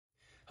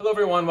Hello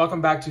everyone,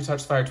 welcome back to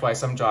Touch the Fire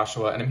Twice. I'm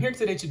Joshua, and I'm here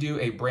today to do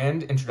a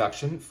brand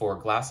introduction for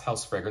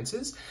Glasshouse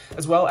Fragrances,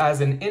 as well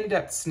as an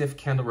in-depth sniff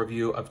candle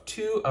review of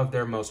two of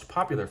their most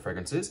popular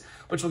fragrances,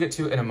 which we'll get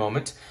to in a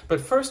moment. But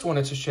first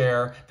wanted to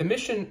share, the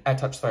mission at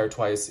Touch the Fire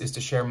Twice is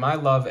to share my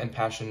love and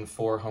passion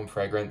for home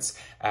fragrance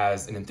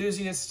as an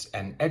enthusiast,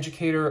 an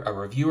educator, a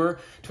reviewer,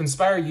 to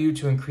inspire you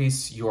to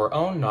increase your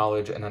own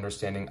knowledge and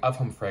understanding of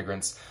home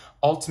fragrance,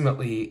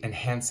 ultimately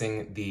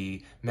enhancing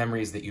the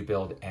memories that you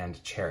build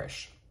and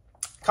cherish.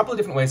 A couple of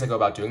different ways I go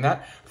about doing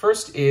that.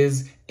 First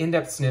is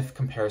in-depth sniff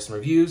comparison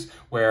reviews,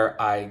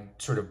 where I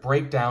sort of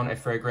break down a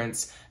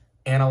fragrance,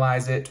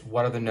 analyze it,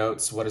 what are the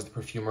notes, what is the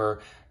perfumer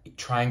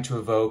trying to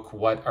evoke,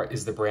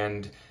 is the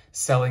brand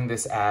selling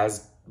this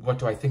as, what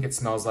do I think it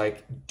smells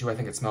like? Do I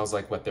think it smells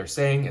like what they're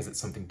saying? Is it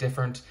something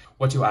different?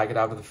 What do I get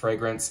out of the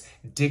fragrance?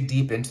 Dig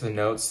deep into the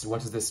notes. What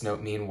does this note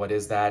mean? What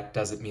is that?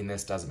 Does it mean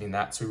this? Does it mean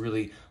that? So we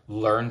really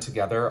learn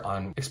together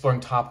on exploring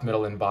top,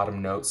 middle, and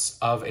bottom notes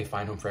of a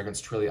fine home fragrance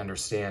to really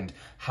understand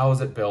how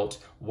is it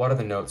built, what are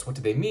the notes, what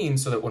do they mean,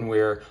 so that when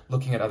we're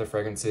looking at other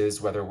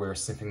fragrances, whether we're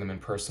sniffing them in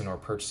person or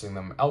purchasing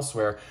them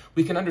elsewhere,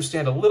 we can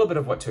understand a little bit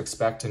of what to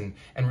expect and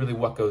really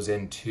what goes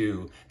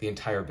into the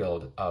entire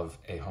build of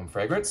a home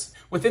fragrance.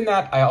 Within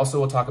that, I also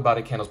will talk about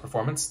a candle's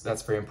performance.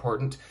 That's very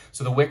important.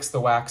 So the wicks,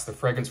 the wax, the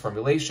fragrance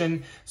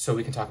formulation, so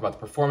we can talk about the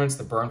performance,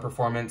 the burn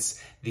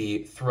performance, the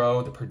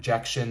throw, the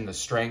projection, the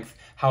strength,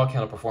 how a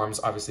candle performs,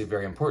 obviously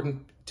very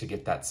important to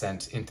get that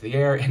scent into the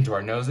air, into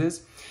our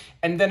noses.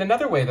 And then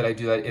another way that I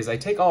do that is I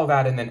take all of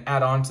that and then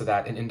add on to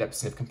that an in-depth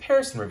sniff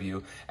comparison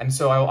review. And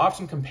so I will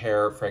often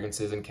compare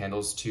fragrances and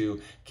candles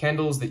to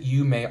candles that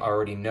you may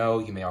already know,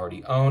 you may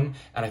already own.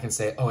 And I can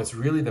say, oh, it's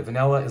really the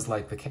vanilla is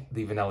like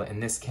the vanilla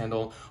in this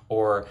candle,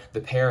 or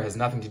the pear has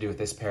nothing to do with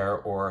this pear,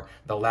 or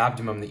the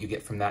labdanum that you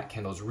get from that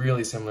candle is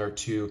really similar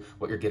to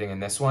what you're getting in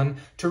this one,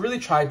 to really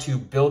try to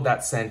build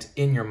that scent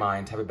in your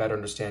mind, to have a better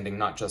understanding,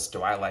 not just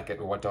do I like it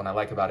or what don't I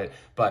like about it,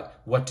 but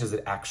what does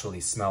it actually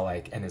smell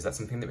like? And is that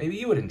something that maybe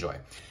you would enjoy?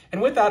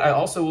 And with that, I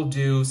also will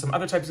do some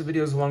other types of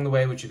videos along the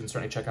way, which you can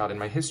certainly check out in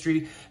my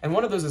history. And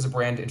one of those is a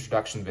brand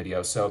introduction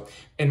video. So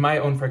in my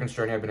own fragrance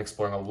journey, I've been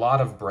exploring a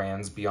lot of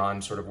brands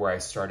beyond sort of where I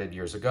started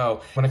years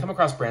ago. When I come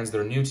across brands that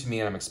are new to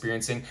me and I'm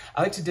experiencing,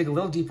 I like to dig a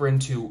little deeper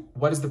into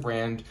what is the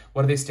brand,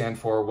 what do they stand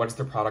for, what is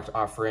their product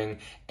offering,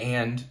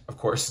 and of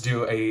course,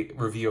 do a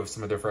review of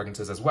some of their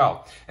fragrances as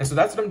well. And so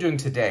that's what I'm doing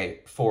today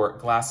for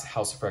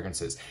Glasshouse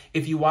Fragrances.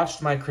 If you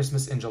watched my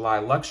Christmas in July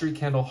luxury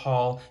candle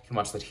haul, you can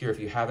watch that here if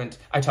you haven't.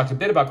 I talked a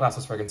bit about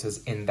Glasshouse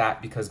Fragrances in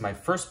that because my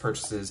first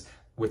purchases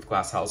with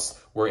Glasshouse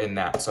were in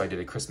that. So I did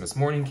a Christmas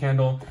morning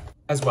candle,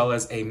 as well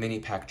as a mini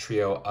pack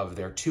trio of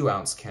their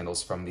 2-ounce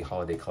candles from the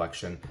holiday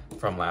collection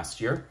from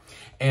last year.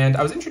 And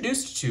I was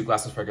introduced to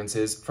Glasshouse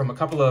Fragrances from a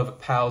couple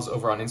of pals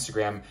over on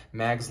Instagram,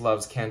 Mags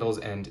Loves Candles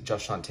and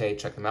Just Shantae.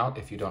 Check them out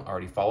if you don't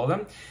already follow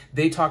them.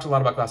 They talked a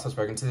lot about Glasshouse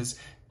Fragrances.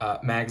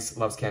 Mags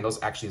Loves Candles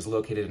actually is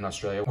located in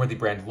Australia, where the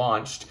brand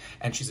launched,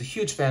 and she's a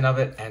huge fan of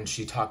it, and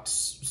she talked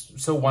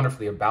so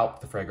wonderfully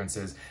about the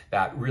fragrances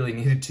that really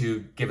needed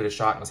to give it a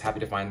shot, and was happy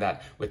to find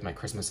that with my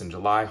Christmas in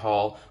July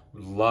haul.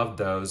 Loved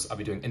those. I'll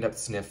be doing in-depth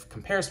sniff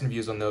comparison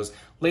reviews on those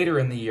later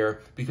in the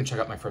year, but you can check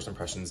out my first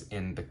impressions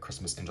in the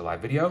Christmas in July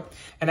video.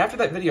 And after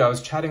that video, I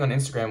was chatting on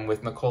Instagram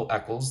with Nicole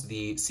Eccles,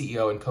 the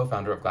CEO and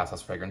co-founder of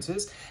Glasshouse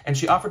Fragrances, and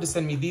she offered to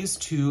send me these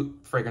two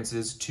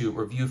fragrances to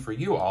review for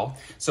you all.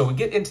 So we'll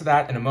get into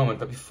that in a moment,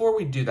 but before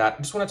we do that, I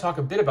just want to talk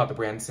a bit about the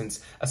brand, since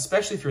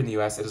especially if you're in the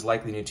US, it is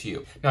likely new to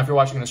you. Now, if you're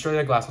watching in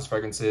Australia, Glasshouse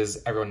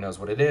Fragrances, everyone knows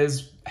what it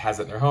is, has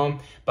it in their home,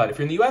 but if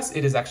you're in the US,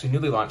 it is actually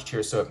newly launched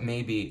here, so it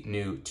may be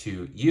new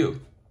to you.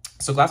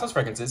 So Glasshouse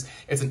Fragrances,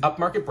 it's an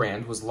upmarket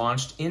brand, was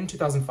launched in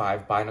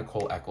 2005 by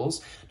Nicole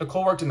Eccles.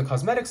 Nicole worked in the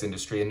cosmetics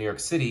industry in New York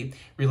City,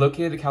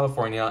 relocated to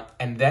California,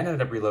 and then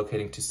ended up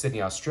relocating to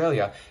Sydney,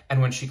 Australia.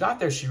 And when she got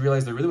there, she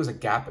realized there really was a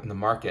gap in the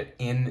market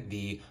in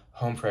the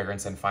home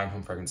fragrance and fine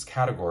home fragrance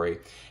category.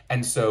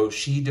 And so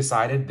she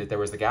decided that there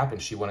was the gap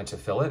and she wanted to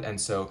fill it.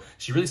 And so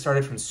she really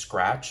started from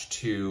scratch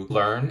to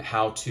learn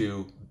how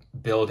to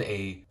build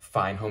a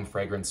fine home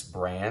fragrance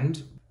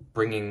brand,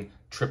 bringing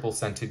triple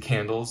scented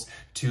candles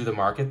to the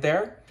market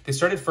there. They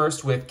started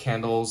first with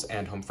candles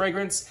and home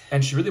fragrance,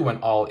 and she really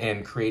went all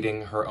in,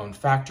 creating her own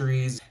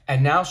factories.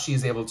 And now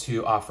she's able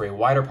to offer a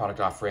wider product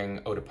offering,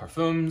 eau de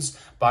parfums,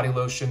 body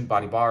lotion,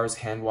 body bars,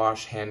 hand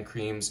wash, hand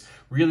creams,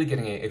 really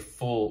getting a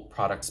full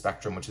product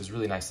spectrum, which is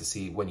really nice to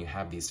see when you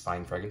have these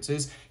fine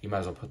fragrances. You might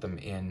as well put them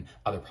in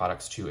other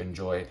products to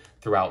enjoy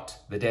throughout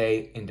the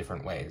day in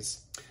different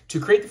ways. To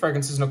create the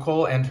fragrances,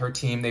 Nicole and her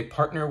team, they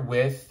partner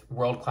with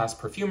world-class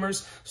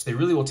perfumers. So they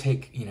really will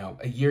take,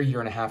 a year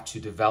and a half to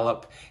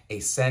develop a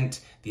scent,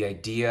 the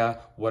idea,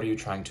 what are you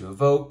trying to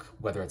evoke,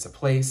 whether it's a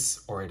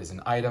place or it is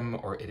an item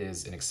or it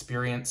is an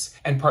experience,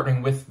 and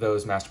partnering with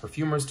those master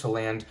perfumers to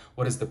land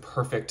what is the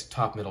perfect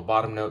top, middle,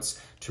 bottom notes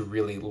to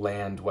really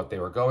land what they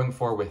were going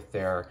for with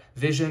their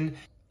vision.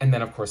 And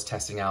then, of course,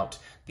 testing out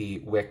the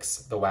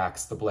wicks, the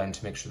wax, the blend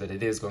to make sure that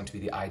it is going to be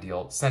the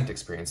ideal scent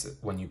experience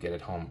when you get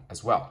it home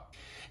as well.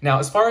 Now,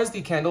 as far as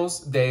the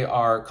candles, they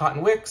are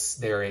cotton wicks,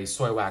 they're a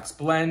soy wax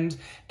blend,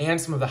 and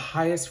some of the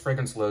highest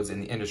fragrance loads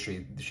in the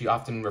industry. She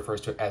often refers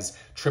to it as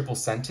triple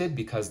scented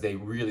because they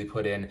really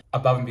put in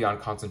above and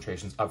beyond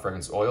concentrations of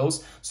fragrance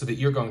oils so that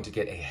you're going to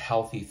get a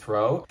healthy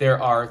throw.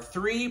 There are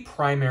 3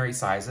 primary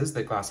sizes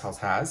that Glasshouse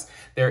has.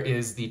 There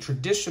is the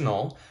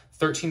traditional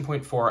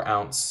 13.4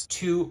 ounce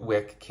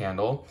 2-wick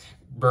candle,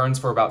 burns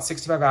for about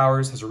 65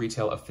 hours, has a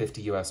retail of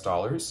 $50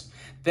 US.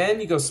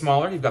 Then you go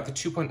smaller, you've got the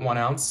 2.1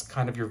 ounce,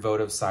 kind of your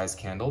votive size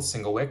candle,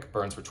 single wick,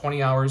 burns for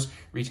 20 hours,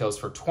 retails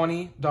for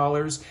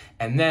 $20.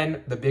 And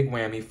then the big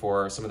whammy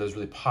for some of those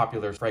really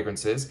popular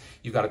fragrances,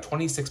 you've got a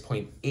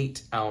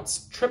 26.8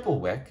 ounce triple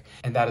wick,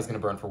 and that is gonna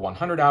burn for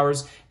 100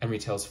 hours and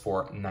retails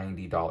for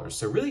 $90.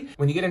 So really,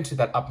 when you get into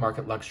that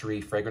upmarket luxury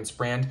fragrance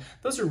brand,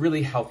 those are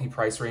really healthy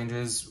price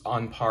ranges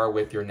on par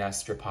with your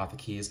Nest, your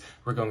Apothekeys.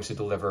 We're going to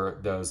deliver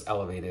those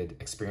elevated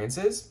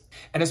experiences.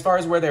 And as far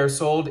as where they're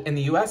sold in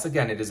the US,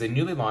 again, it is a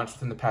newly launched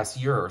within the past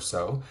year or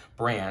so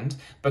brand,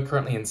 but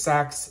currently in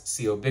Saks,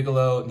 C.O.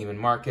 Bigelow, Neiman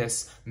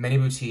Marcus, many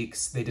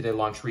boutiques. They did a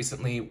launch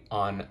recently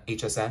on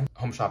HSN,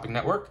 Home Shopping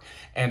Network.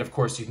 And of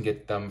course, you can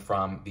get them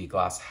from the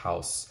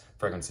Glasshouse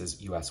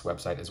Fragrances US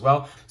website as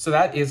well. So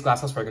that is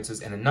Glasshouse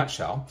Fragrances in a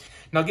nutshell.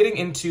 Now getting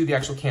into the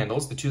actual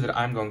candles, the 2 that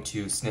I'm going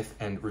to sniff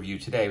and review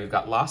today, we've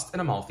got Lost in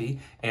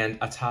Amalfi and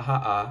a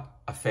Tahaa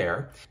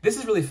Affair. This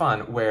is really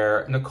fun,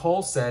 where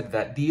Nicole said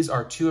that these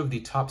are 2 of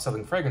the top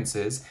selling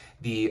fragrances,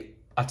 the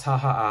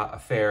Tahaa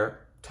Affair,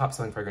 top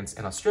selling fragrance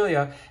in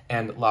Australia,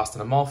 and Lost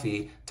in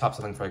Amalfi, top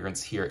selling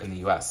fragrance here in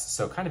the US.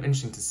 So kind of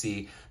interesting to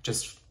see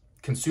just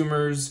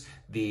consumers,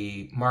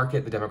 the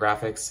market, the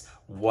demographics,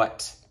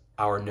 what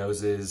our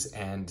noses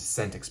and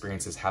scent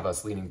experiences have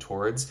us leaning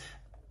towards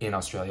in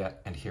Australia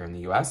and here in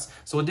the US.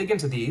 So we'll dig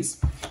into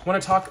these. I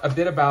want to talk a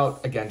bit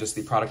about, again, just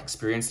the product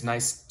experience,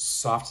 nice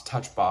soft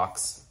touch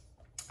box.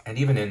 And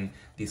even in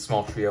the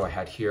small trio I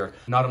had here,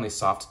 not only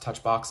soft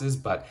touch boxes,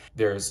 but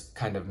there's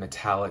kind of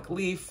metallic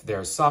leaf,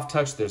 there's soft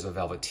touch, there's a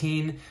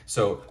velveteen.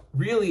 So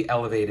really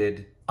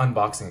elevated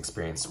unboxing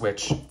experience,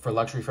 which for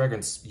luxury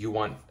fragrance, you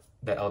want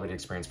that elevated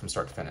experience from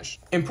start to finish.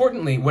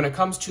 Importantly, when it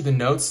comes to the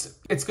notes,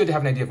 it's good to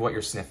have an idea of what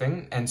you're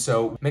sniffing. And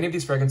so many of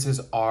these fragrances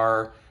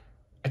are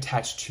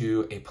attached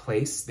to a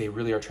place. They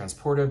really are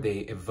transportive, they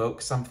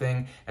evoke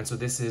something. And so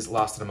this is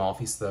Lost in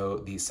Amalfi, so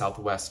the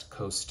southwest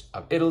coast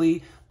of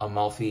Italy,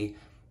 Amalfi,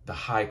 the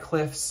high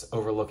cliffs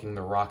overlooking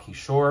the rocky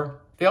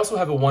shore. They also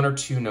have a 1 or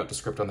 2 note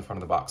descriptor on the front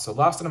of the box. So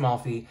Lost in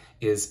Amalfi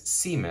is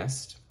sea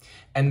mist.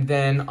 And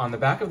then on the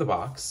back of the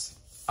box,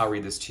 I'll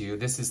read this to you.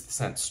 This is the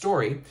scent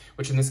story,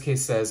 which in this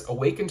case says,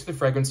 awaken to the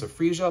fragrance of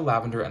freesia,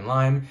 lavender, and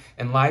lime,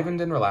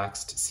 enlivened and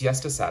relaxed,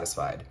 siesta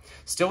satisfied.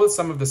 Still with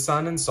some of the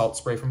sun and salt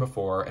spray from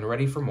before and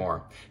ready for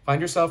more. Find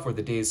yourself where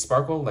the days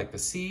sparkle like the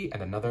sea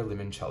and another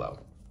limoncello.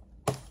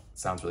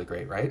 Sounds really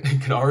great, right? You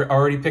can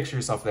already picture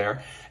yourself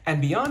there.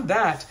 And beyond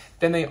that,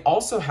 then they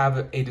also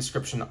have a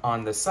description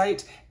on the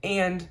site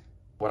and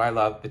what I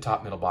love, the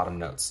top, middle, bottom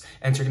notes.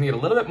 And so you're gonna get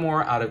a little bit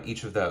more out of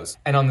each of those.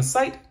 And on the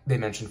site, they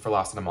mentioned for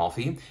Lost in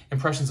Amalfi,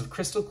 impressions of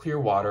crystal clear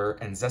water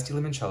and zesty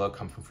limoncello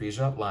come from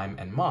freesia, lime,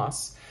 and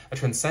moss. A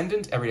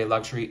transcendent everyday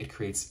luxury, it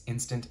creates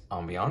instant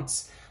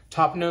ambiance.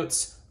 Top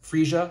notes,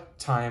 freesia,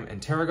 thyme,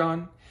 and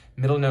tarragon.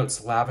 Middle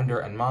notes, lavender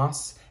and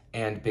moss.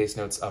 And base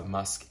notes of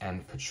musk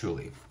and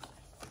patchouli.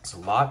 So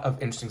a lot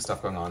of interesting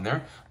stuff going on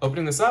there.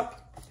 Opening this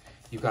up,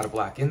 you've got a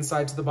black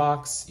inside to the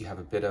box. You have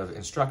a bit of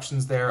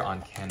instructions there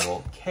on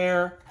candle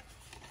care.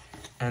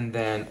 And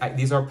then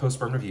these are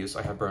post-burn reviews, so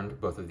I have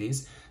burned both of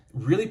these.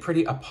 Really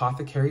pretty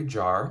apothecary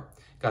jar.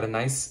 Got a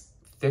nice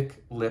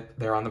thick lip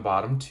there on the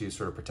bottom to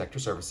sort of protect your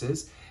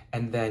surfaces.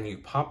 And then you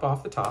pop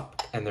off the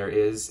top, and there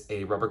is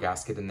a rubber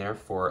gasket in there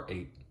for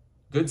a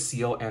good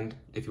seal, and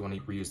if you want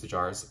to reuse the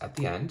jars at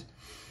the end.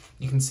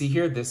 You can see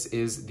here, this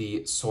is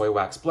the soy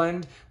wax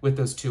blend with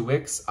those 2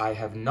 wicks. I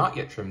have not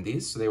yet trimmed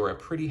these, so they were a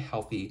pretty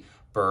healthy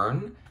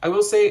burn. I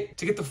will say,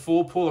 to get the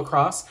full pull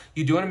across,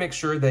 you do want to make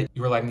sure that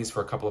you are lighting these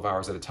for a couple of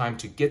hours at a time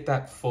to get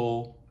that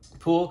full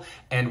pull.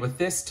 And with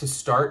this to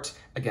start,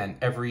 again,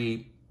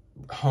 every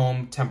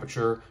home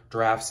temperature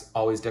draft's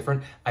always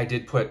different. I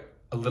did put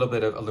a little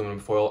bit of aluminum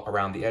foil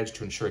around the edge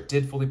to ensure it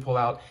did fully pull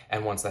out.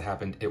 And once that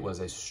happened, it was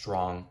a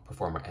strong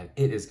performer. And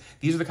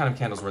these are the kind of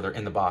candles where they're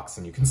in the box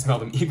and you can smell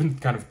them even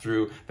kind of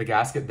through the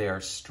gasket. They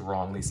are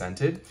strongly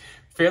scented.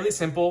 Fairly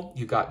simple.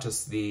 You got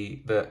just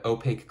the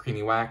opaque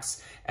creamy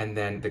wax and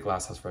then the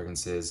Glasshouse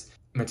Fragrances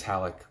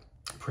metallic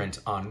print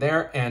on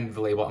there. And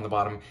the label on the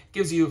bottom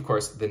gives you, of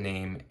course, the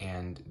name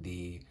and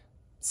the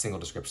single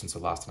description. So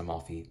Lost in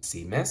Amalfi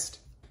Sea Mist.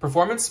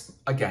 Performance,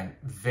 again,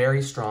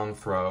 very strong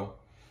throw.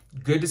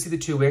 Good to see the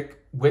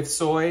 2-wick with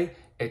soy.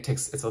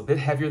 It's a bit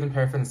heavier than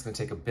paraffin. It's gonna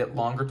take a bit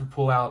longer to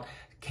pull out.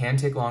 It can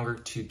take longer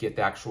to get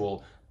the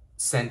actual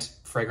scent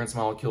fragrance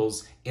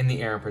molecules in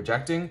the air and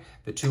projecting.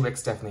 The 2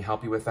 wicks definitely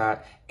help you with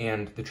that.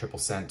 And the triple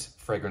scent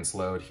fragrance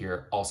load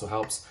here also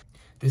helps.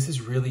 This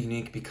is really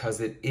unique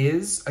because it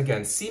is,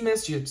 again, sea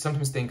mist. You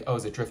sometimes think, oh,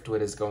 is it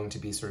driftwood is going to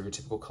be sort of your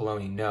typical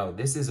cologne? No,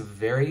 this is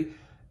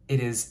it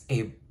is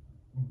a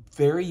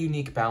very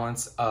unique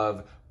balance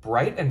of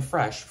bright and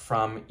fresh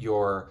from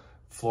your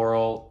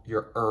floral,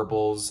 your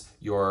herbals,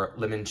 your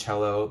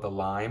limoncello, the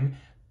lime,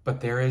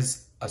 but there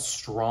is a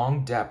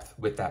strong depth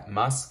with that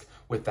musk,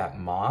 with that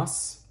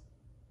moss.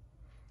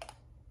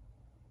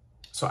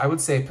 So I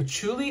would say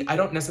patchouli, I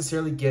don't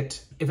necessarily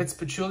get, if it's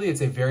patchouli,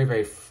 it's a very,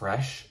 very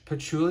fresh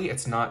patchouli.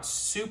 It's not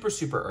super,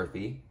 super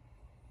earthy.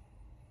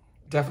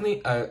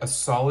 Definitely a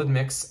solid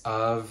mix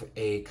of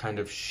a kind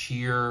of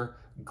sheer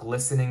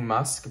glistening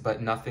musk,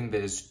 but nothing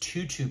that is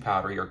too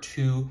powdery or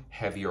too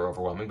heavy or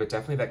overwhelming, but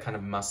definitely that kind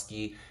of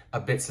musky, a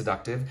bit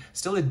seductive.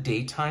 Still a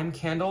daytime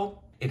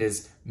candle. It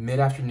is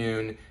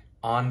mid-afternoon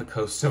on the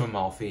coast of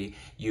Amalfi.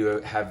 You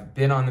have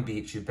been on the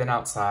beach, you've been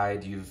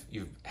outside, you've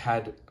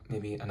had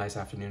maybe a nice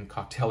afternoon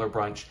cocktail or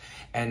brunch,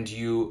 and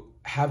you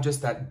have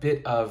just that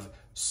bit of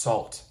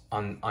salt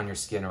on your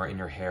skin or in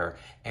your hair,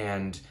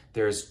 and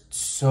there's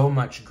so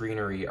much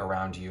greenery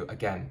around you.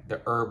 Again,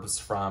 the herbs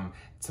from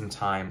some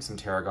thyme, some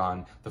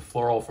tarragon, the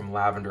floral from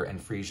lavender and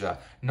freesia.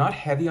 Not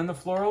heavy on the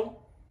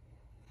floral,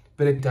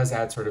 but it does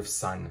add sort of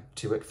sun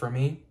to it for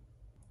me.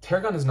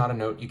 Tarragon is not a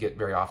note you get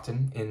very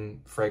often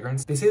in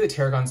fragrance. They say that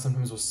tarragon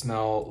sometimes will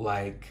smell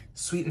like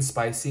sweet and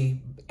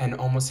spicy and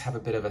almost have a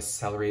bit of a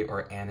celery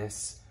or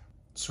anise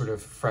sort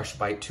of fresh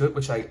bite to it,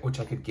 which I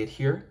could get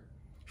here.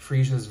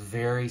 Freesia is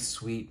very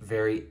sweet,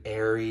 very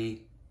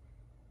airy,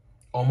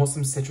 almost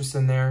some citrus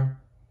in there.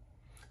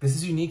 This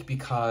is unique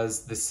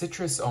because the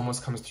citrus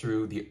almost comes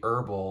through the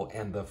herbal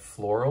and the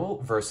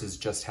floral versus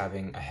just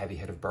having a heavy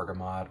hit of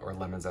bergamot or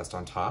lemon zest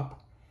on top.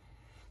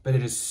 But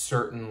it is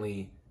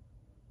certainly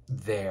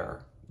there.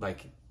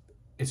 Like,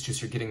 it's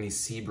just you're getting these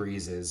sea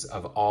breezes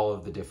of all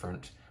of the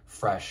different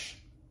fresh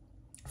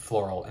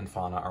floral and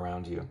fauna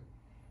around you.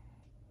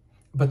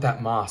 But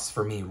that moss,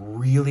 for me,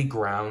 really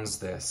grounds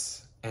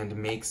this and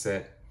makes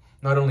it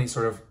not only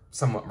sort of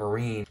somewhat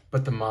marine,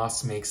 but the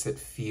moss makes it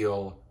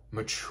feel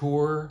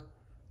mature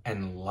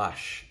and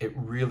lush. It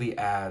really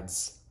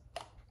adds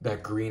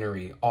that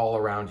greenery all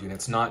around you. And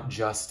it's not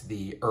just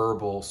the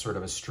herbal sort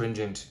of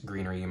astringent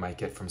greenery you might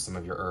get from some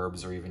of your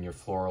herbs or even your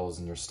florals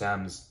and your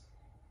stems,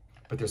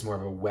 but there's more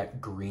of a wet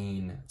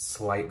green,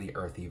 slightly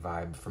earthy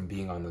vibe from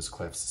being on those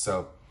cliffs.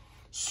 So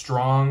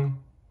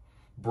strong,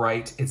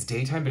 bright. It's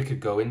daytime, but it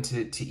could go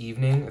into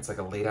evening. It's like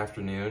a late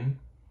afternoon.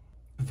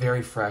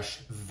 Very fresh,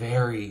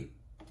 very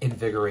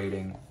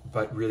invigorating,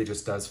 but really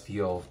just does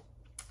feel,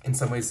 in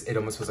some ways, it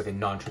almost feels like a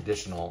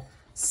non-traditional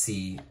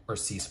sea or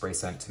sea spray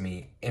scent to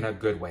me, in a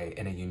good way,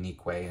 in a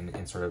unique way, and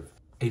in sort of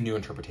a new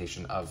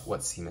interpretation of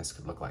what sea mist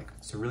could look like.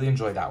 So really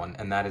enjoy that one.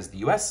 And that is the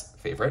US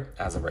favorite,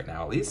 as of right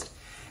now at least.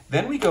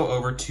 Then we go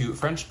over to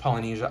French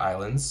Polynesia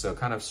Islands, so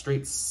kind of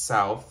straight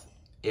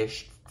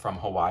south-ish from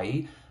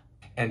Hawaii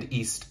and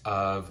east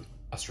of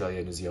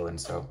Australia, New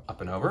Zealand, so up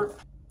and over.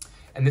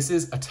 And this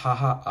is a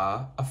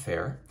Tahaa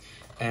affair.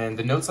 And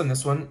the notes on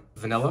this one,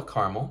 vanilla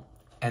caramel.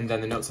 And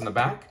then the notes on the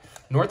back,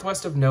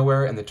 northwest of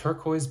nowhere in the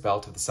turquoise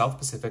belt of the South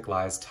Pacific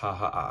lies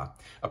Tahaa,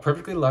 a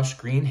perfectly lush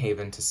green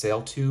haven to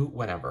sail to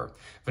whenever.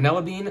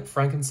 Vanilla bean,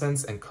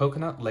 frankincense, and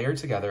coconut layered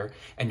together,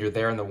 and you're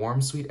there in the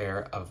warm, sweet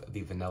air of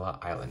the vanilla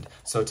island.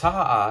 So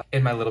Tahaa,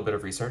 in my little bit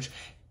of research,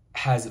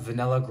 has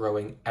vanilla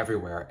growing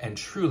everywhere. And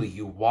truly,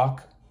 you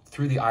walk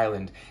through the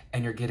island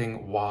and you're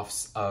getting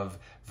wafts of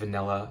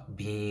vanilla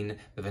bean,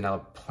 the vanilla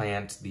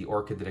plant, the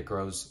orchid that it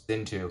grows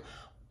into,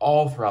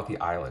 all throughout the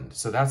island.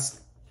 So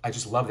I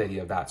just love the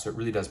idea of that. So it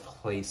really does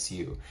place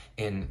you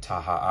in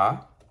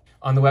Tahaa.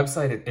 On the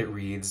website, it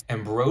reads,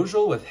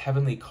 ambrosial with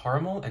heavenly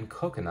caramel and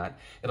coconut.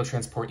 It'll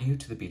transport you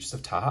to the beaches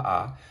of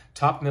Tahaa.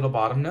 Top, middle,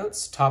 bottom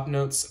notes. Top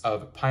notes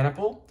of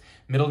pineapple,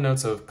 middle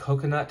notes of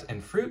coconut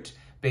and fruit,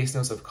 base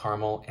notes of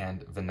caramel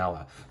and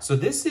vanilla. So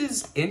this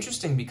is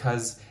interesting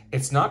because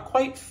it's not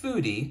quite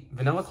foodie.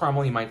 Vanilla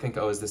caramel, you might think,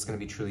 oh, is this gonna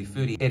be truly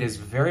foodie? It is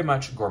very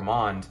much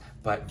gourmand,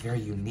 but very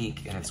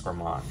unique in its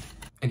gourmand.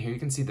 And here you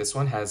can see this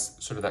one has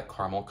sort of that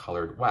caramel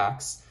colored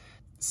wax.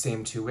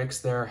 Same 2 wicks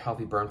there,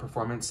 healthy burn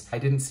performance. I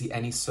didn't see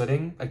any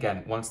sooting.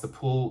 Again, once the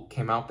pool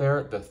came out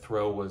there, the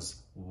throw was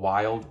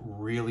wild,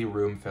 really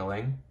room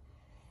filling.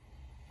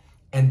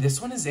 And this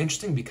one is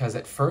interesting because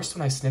at first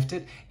when I sniffed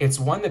it, it's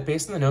one that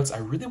based on the notes, I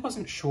really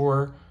wasn't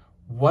sure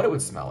what it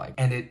would smell like.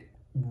 And it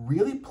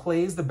really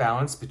plays the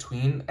balance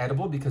between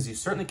edible, because you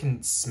certainly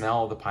can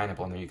smell the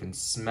pineapple in there. You can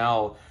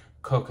smell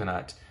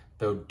coconut,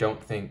 though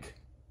don't think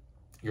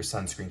your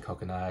sunscreen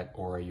coconut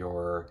or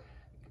your,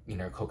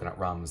 coconut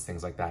rums,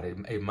 things like that.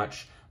 A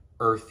much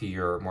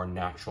earthier, more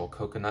natural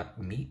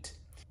coconut meat.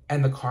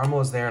 And the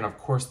caramel is there, and of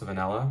course the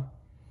vanilla.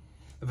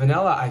 The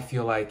vanilla, I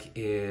feel like,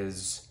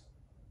 is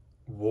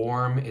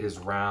warm, it is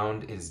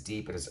round, it is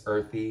deep, it is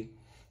earthy.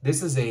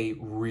 This is a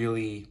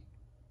really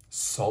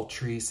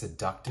sultry,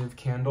 seductive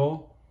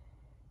candle.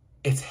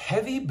 It's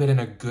heavy, but in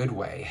a good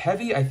way.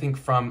 Heavy, I think,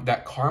 from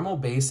that caramel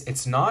base.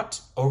 It's not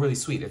overly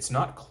sweet. It's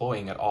not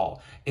cloying at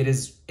all. It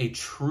is a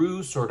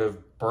true sort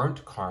of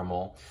burnt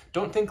caramel.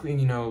 Don't think,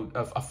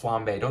 of a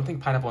flambe. Don't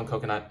think pineapple and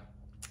coconut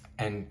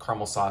and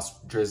caramel sauce,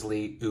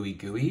 drizzly, ooey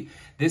gooey.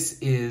 This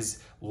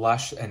is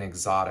lush and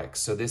exotic.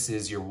 So this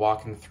is, you're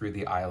walking through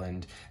the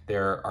island.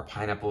 There are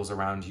pineapples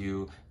around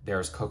you.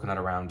 There's coconut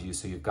around you.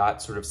 So you've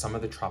got sort of some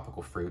of the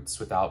tropical fruits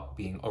without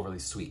being overly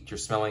sweet. You're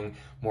smelling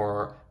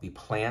more the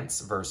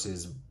plants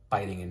versus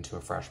biting into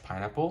a fresh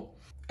pineapple.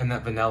 And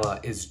that vanilla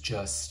is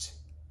just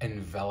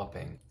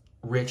enveloping.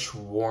 Rich,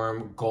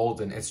 warm,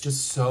 golden. It's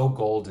just so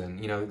golden.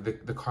 You know,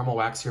 the caramel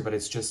wax here, but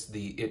it's just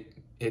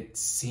it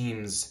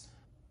seems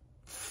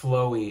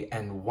flowy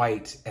and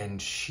white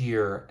and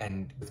sheer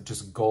and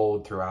just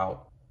gold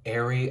throughout.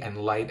 Airy and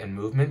light and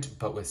movement,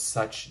 but with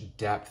such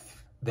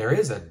depth. There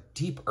is a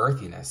deep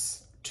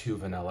earthiness to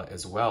vanilla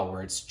as well,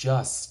 where it's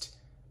just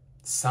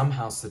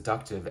somehow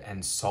seductive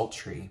and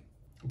sultry,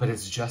 but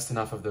it's just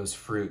enough of those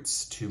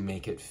fruits to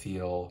make it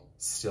feel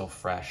still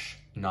fresh,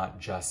 not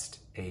just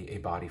a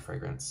body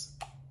fragrance.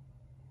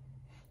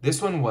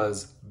 This one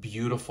was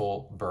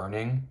beautiful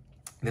burning.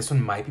 This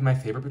one might be my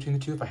favorite between the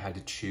two if I had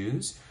to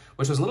choose,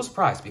 which was a little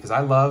surprised because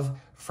I love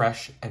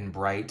fresh and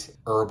bright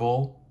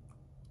herbal.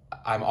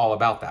 I'm all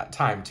about that.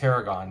 Thyme,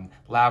 tarragon,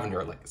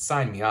 lavender, like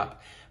sign me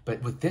up.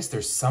 But with this,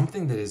 there's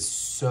something that is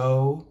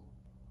so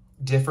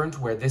different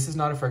where this is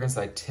not a fragrance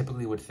that I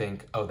typically would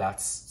think, oh,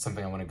 that's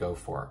something I want to go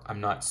for.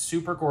 I'm not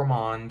super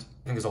gourmand.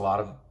 I think there's a lot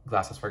of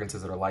Glasshouse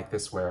fragrances that are like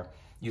this where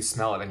you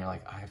smell it and you're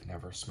like, I've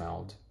never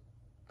smelled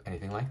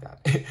anything like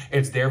that.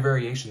 It's their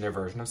variation, their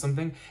version of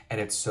something, and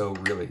it's so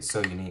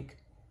unique.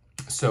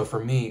 So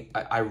for me,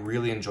 I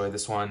really enjoy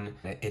this one.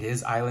 It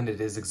is island,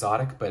 it is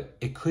exotic, but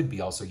it could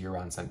be also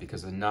year-round scent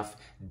because enough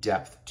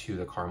depth to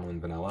the caramel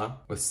and vanilla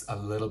with a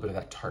little bit of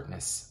that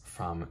tartness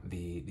from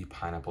the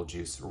pineapple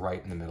juice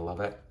right in the middle of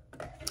it.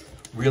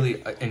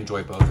 Really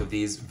enjoy both of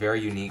these.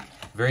 Very unique,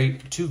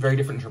 two very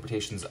different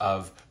interpretations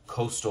of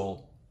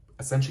coastal,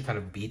 essentially kind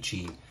of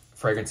beachy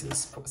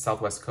fragrances,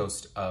 southwest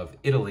coast of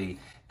Italy,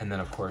 and then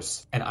of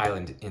course an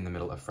island in the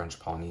middle of French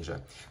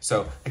Polynesia.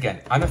 So again,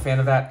 I'm a fan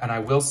of that, and I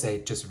will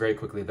say just very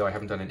quickly, though I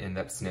haven't done an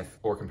in-depth sniff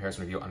or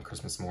comparison review on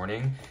Christmas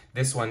morning,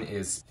 this one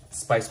is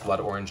spiced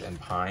blood orange and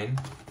pine,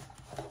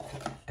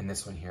 and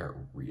this one here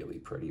really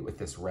pretty with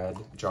this red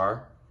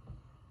jar.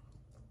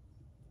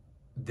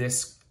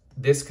 This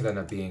could end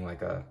up being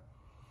like a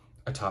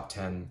top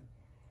 10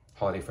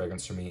 holiday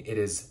fragrance for me. It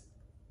is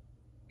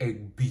a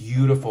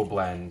beautiful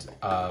blend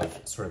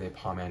of sort of a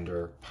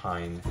pomander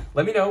pine.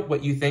 Let me know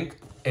what you think.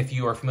 If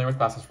you are familiar with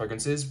Glasshouse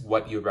fragrances,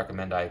 what you would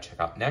recommend I check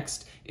out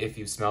next, if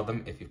you've smelled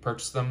them, if you've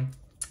purchased them.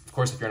 Of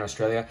course, if you're in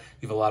Australia,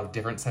 you have a lot of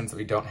different scents that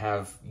we don't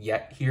have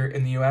yet here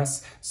in the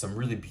US. Some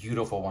really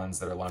beautiful ones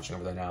that are launching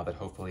over there now that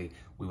hopefully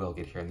we will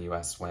get here in the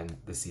US when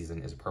the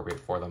season is appropriate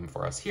for them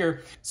for us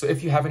here. So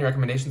if you have any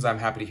recommendations, I'm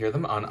happy to hear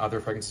them on other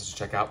fragrances to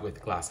check out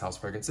with Glasshouse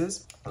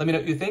fragrances. Let me know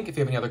what you think, if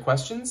you have any other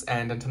questions,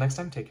 and until next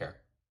time, take care.